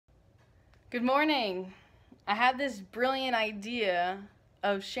Good morning. I had this brilliant idea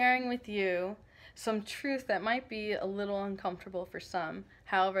of sharing with you some truth that might be a little uncomfortable for some.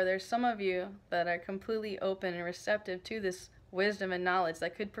 However, there's some of you that are completely open and receptive to this wisdom and knowledge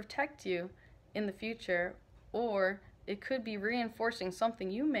that could protect you in the future, or it could be reinforcing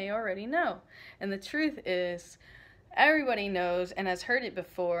something you may already know. And the truth is, everybody knows and has heard it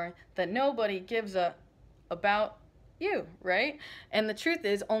before that nobody gives a about you, right? And the truth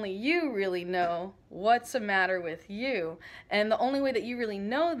is, only you really know what's the matter with you. And the only way that you really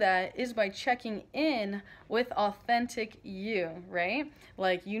know that is by checking in with authentic you, right?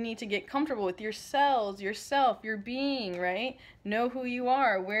 Like, you need to get comfortable with your cells, yourself, your being, right? Know who you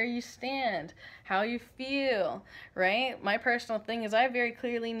are, where you stand, how you feel, right? My personal thing is I very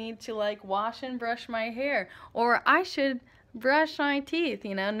clearly need to wash and brush my hair, or I should brush my teeth,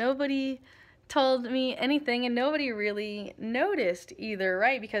 Nobody told me anything, and nobody really noticed either,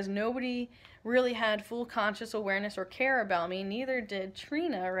 right? Because nobody really had full conscious awareness or care about me. Neither did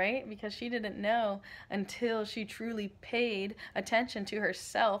Trina, right? Because she didn't know until she truly paid attention to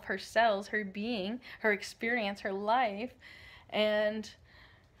herself, her cells, her being, her experience, her life, and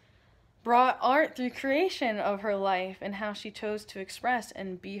brought art through creation of her life and how she chose to express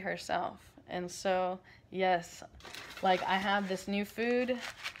and be herself. And so, yes, I have this new food.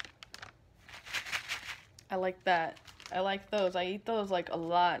 I like that. I like those. I eat those a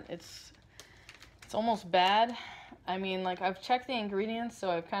lot. It's almost bad. I mean, I've checked the ingredients,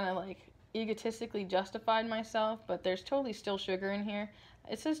 so I've kind of egotistically justified myself, but there's totally still sugar in here.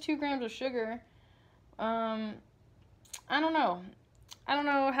 It says 2 grams of sugar. I don't know. I don't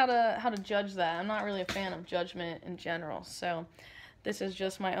know how to judge that. I'm not really a fan of judgment in general. So this is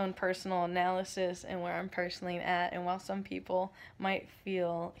just my own personal analysis and where I'm personally at. And while some people might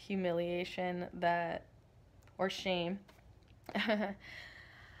feel humiliation or shame,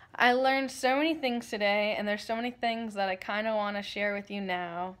 I learned so many things today, and there's so many things that I kind of want to share with you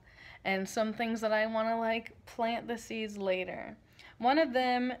now, and some things that I want to plant the seeds later. One of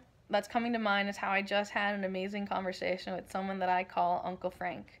them that's coming to mind is how I just had an amazing conversation with someone that I call Uncle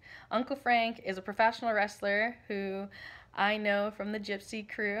Frank. Uncle Frank is a professional wrestler who I know from the Gypsy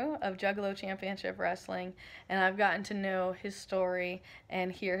crew of Juggalo Championship Wrestling, and I've gotten to know his story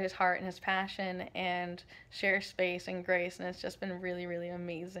and hear his heart and his passion and share space and grace, and it's just been really, really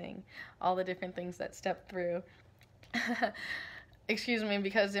amazing, all the different things that step through. Excuse me,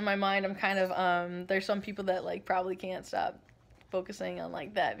 because in my mind I'm kind of, there's some people that probably can't stop focusing on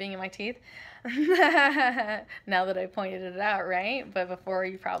that being in my teeth now that I pointed it out, right? But before,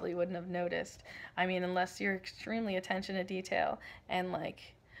 you probably wouldn't have noticed. I mean, unless you're extremely attention to detail, and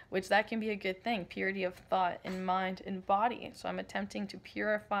which that can be a good thing, purity of thought and mind and body. So I'm attempting to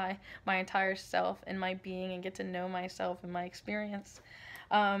purify my entire self and my being and get to know myself and my experience.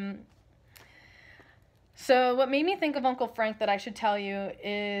 So what made me think of Uncle Frank that I should tell you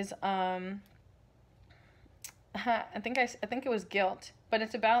is I think it was guilt, but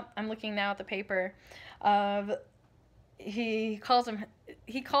it's about, I'm looking now at the paper of, he calls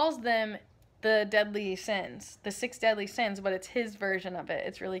them the deadly sins, the 6 deadly sins, but it's his version of it.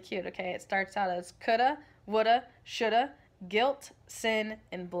 It's really cute. Okay, it starts out as coulda, woulda, shoulda, guilt, sin,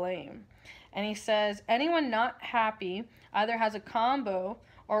 and blame. And he says anyone not happy either has a combo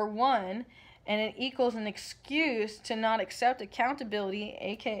or one, and it equals an excuse to not accept accountability,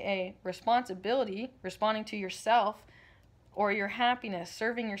 aka responsibility, responding to yourself, or your happiness,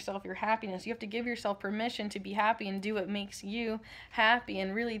 serving yourself your happiness. You have to give yourself permission to be happy and do what makes you happy,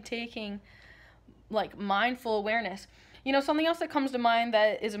 and really taking mindful awareness. Something else that comes to mind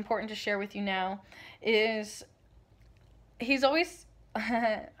that is important to share with you now is he's always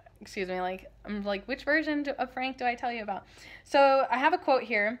excuse me, I'm which version of Frank do I tell you about? So I have a quote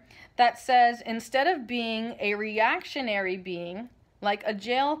here that says, instead of being a reactionary being, like a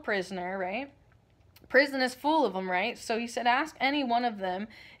jail prisoner, right? Prison is full of them, right? So he said, ask any one of them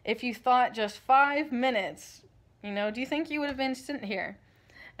if you thought just 5 minutes, do you think you would have been sitting here?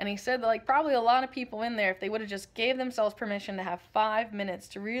 And he said that probably a lot of people in there, if they would have just gave themselves permission to have 5 minutes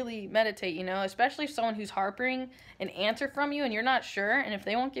to really meditate, especially someone who's harboring an answer from you and you're not sure, and if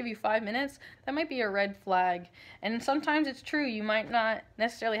they won't give you 5 minutes, that might be a red flag. And sometimes it's true, you might not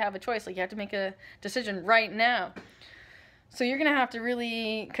necessarily have a choice, you have to make a decision right now. So you're going to have to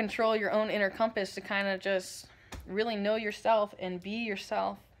really control your own inner compass to kind of just really know yourself and be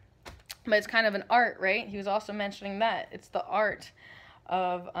yourself. But it's kind of an art, right? He was also mentioning that. It's the art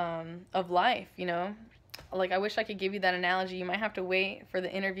of life, I wish I could give you that analogy. You might have to wait for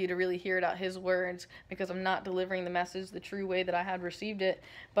the interview to really hear it out his words, because I'm not delivering the message the true way that I had received it.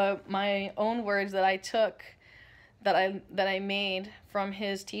 But my own words that I took, that I made from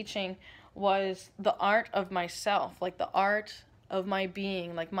his teaching, was the art of myself, like the art of my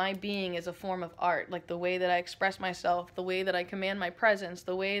being. Like my being is a form of art, like the way that I express myself, the way that I command my presence,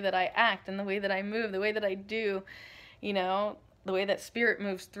 the way that I act, and the way that I move, the way that I do, you know, the way that spirit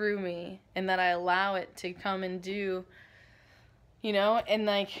moves through me, and that I allow it to come and do, you know. And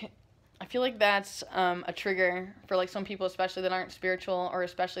like I feel like that's a trigger for like some people, especially that aren't spiritual, or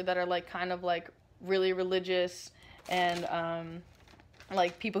especially that are like kind of like really religious, and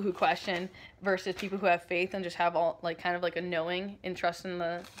like people who question versus people who have faith and just have all like kind of like a knowing and trust in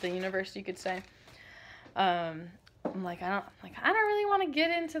the universe, you could say. I'm like, I don't really want to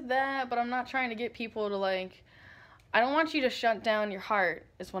get into that, but I'm not trying to get people to like, I don't want you to shut down your heart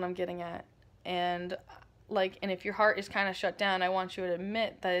is what I'm getting at. And like, and if your heart is kind of shut down, I want you to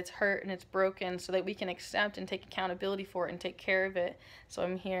admit that it's hurt and it's broken so that we can accept and take accountability for it and take care of it. So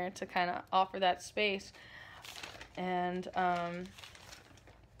I'm here to kind of offer that space. And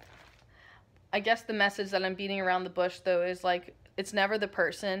I guess the message that I'm beating around the bush, though, is like, it's never the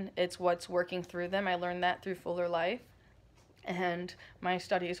person, it's what's working through them. I learned that through Fuller Life and my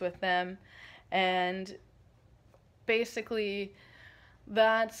studies with them. And basically,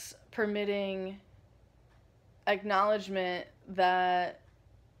 that's permitting acknowledgement that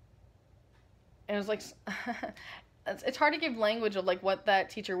it was like, it's hard to give language of like what that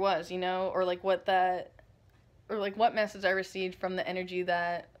teacher was, you know, or like what that, or like what message I received from the energy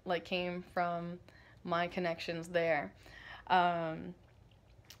that like came from my connections there.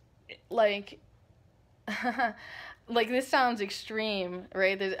 Like like this sounds extreme,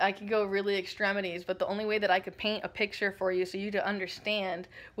 right? I could go really extremities, but the only way that I could paint a picture for you so you to understand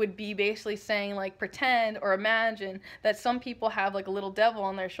would be basically saying like, pretend or imagine that some people have like a little devil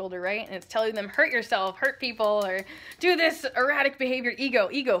on their shoulder, right? And it's telling them, hurt yourself, hurt people, or do this erratic behavior,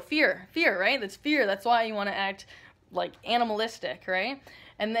 ego, fear, right? That's fear. That's why you want to act like animalistic, right?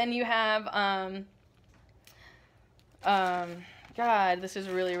 And then you have, God, this is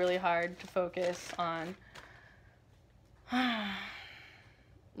really, really hard to focus on.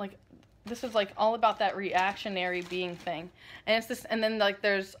 Like, this is like all about that reactionary being thing. And it's this, and then like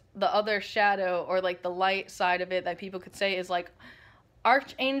there's the other shadow, or like the light side of it that people could say is like,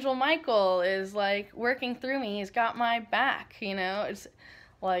 Archangel Michael is like working through me, he's got my back, you know? It's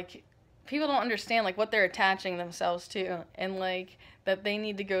like, people don't understand like what they're attaching themselves to, and like that they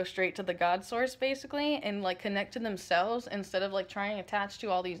need to go straight to the God source basically, and like connect to themselves instead of like trying to attach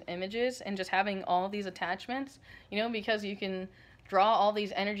to all these images and just having all these attachments, you know, because you can draw all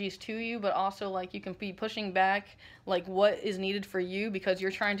these energies to you, but also like you can be pushing back like what is needed for you because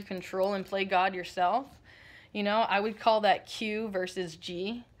you're trying to control and play God yourself. You know, I would call that Q versus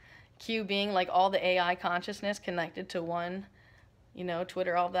G. Q being like all the AI consciousness connected to one, you know,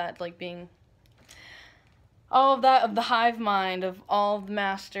 Twitter, all that, like being all of that of the hive mind of all the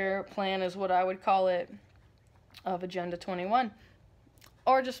master plan is what I would call it, of Agenda 21.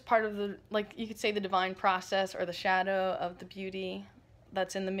 Or just part of the, like, you could say the divine process or the shadow of the beauty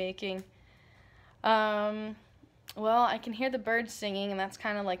that's in the making. Well, I can hear the birds singing, and that's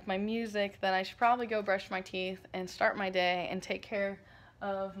kind of like my music, that I should probably go brush my teeth and start my day and take care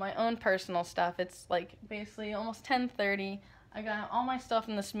of my own personal stuff. It's like basically almost 10:30. I got all my stuff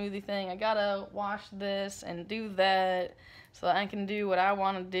in the smoothie thing. I gotta wash this and do that so that I can do what I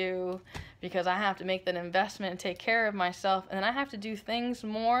want to do, because I have to make that investment and take care of myself. And then I have to do things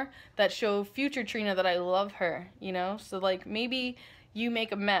more that show future Trina that I love her, you know? So like maybe you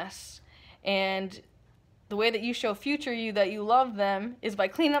make a mess, and the way that you show future you that you love them is by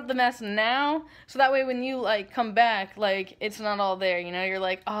cleaning up the mess now, so that way when you like come back, like it's not all there, you know? You're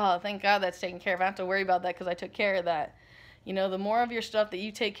like, oh, thank God that's taken care of. I don't have to worry about that because I took care of that. You know, the more of your stuff that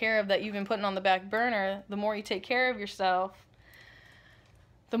you take care of that you've been putting on the back burner, the more you take care of yourself,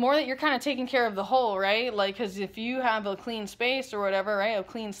 the more that you're kind of taking care of the whole, right? Like, because if you have a clean space or whatever, right, a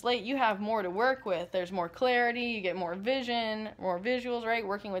clean slate, you have more to work with. There's more clarity, you get more vision, more visuals, right?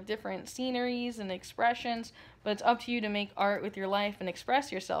 Working with different sceneries and expressions. But it's up to you to make art with your life and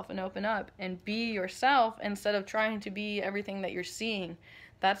express yourself and open up and be yourself instead of trying to be everything that you're seeing.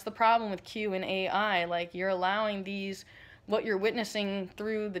 That's the problem with Q and AI. Like, you're allowing these, what you're witnessing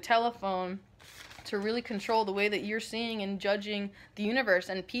through the telephone, to really control the way that you're seeing and judging the universe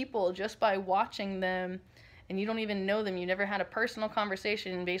and people just by watching them, and you don't even know them. You never had a personal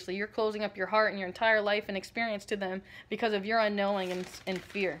conversation. Basically, you're closing up your heart and your entire life and experience to them because of your unknowing and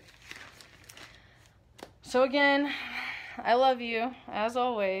fear. So again, I love you, as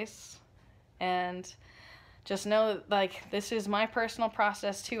always, and just know that, like, this is my personal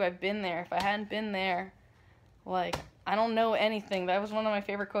process, too. I've been there. If I hadn't been there, like, I don't know anything. That was one of my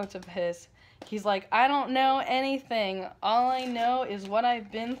favorite quotes of his. He's like, I don't know anything. All I know is what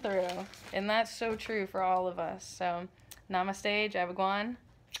I've been through. And that's so true for all of us. So, namaste, Javaguan.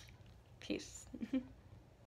 Peace.